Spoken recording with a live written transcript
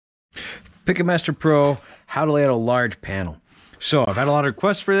Picket Master Pro, how to lay out a large panel. So I've had a lot of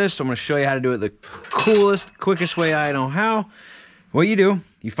requests for this, so I'm going to show you how to do it the coolest, quickest way I know how. What you do,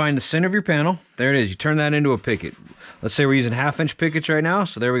 you find the center of your panel. There it is. You turn that into a picket. Let's say we're using 1/2-inch pickets right now.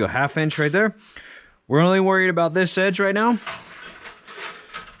 So there we go, 1/2 inch right there. We're only worried about this edge right now.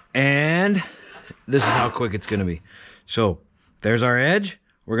 And this is how quick it's going to be. So there's our edge.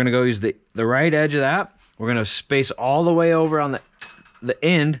 We're going to go use the right edge of that. We're going to space all the way over on the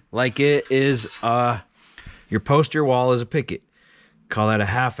end like it is your poster wall is a picket. Call that a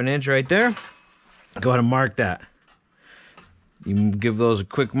 1/2 inch right there. Go ahead and mark that. You can give those a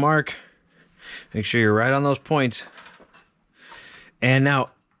quick mark. Make sure you're right on those points. And now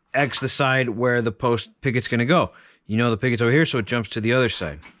X the side where the picket's going to go. You know the picket's over here, so it jumps to the other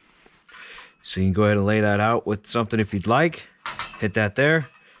side. So you can go ahead and lay that out with something if you'd like. Hit that there,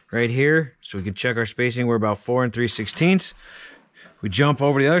 right here, so we can check our spacing. We're about 4 3/16. We jump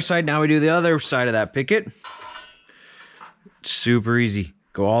over to the other side. Now we do the other side of that picket. Super easy.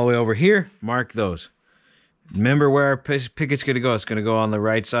 Go all the way over here, mark those. Remember where our picket's going to go. It's going to go on the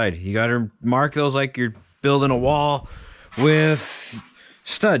right side. You got to mark those like you're building a wall with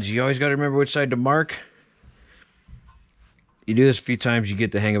studs. You always got to remember which side to mark. You do this a few times, you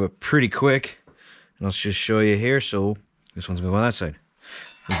get the hang of it pretty quick. And let's just show you here. So this one's going to go on that side.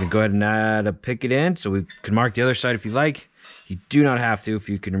 We can go ahead and add a picket in, so we can mark the other side if you like. You do not have to if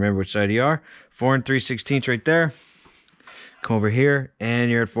you can remember which side you are. 4 3/16 right there. Come over here,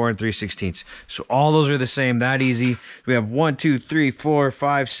 and you're at 4 3/16. So all those are the same, that easy. We have 1, 2, 3, 4,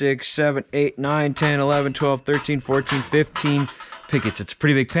 5, 6, 7, 8, 9, 10, 11, 12, 13, 14, 15 pickets. It's a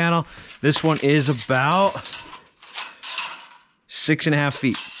pretty big panel. This one is about 6.5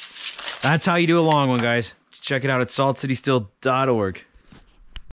 feet. That's how you do a long one, guys. Check it out at saltcitysteel.org.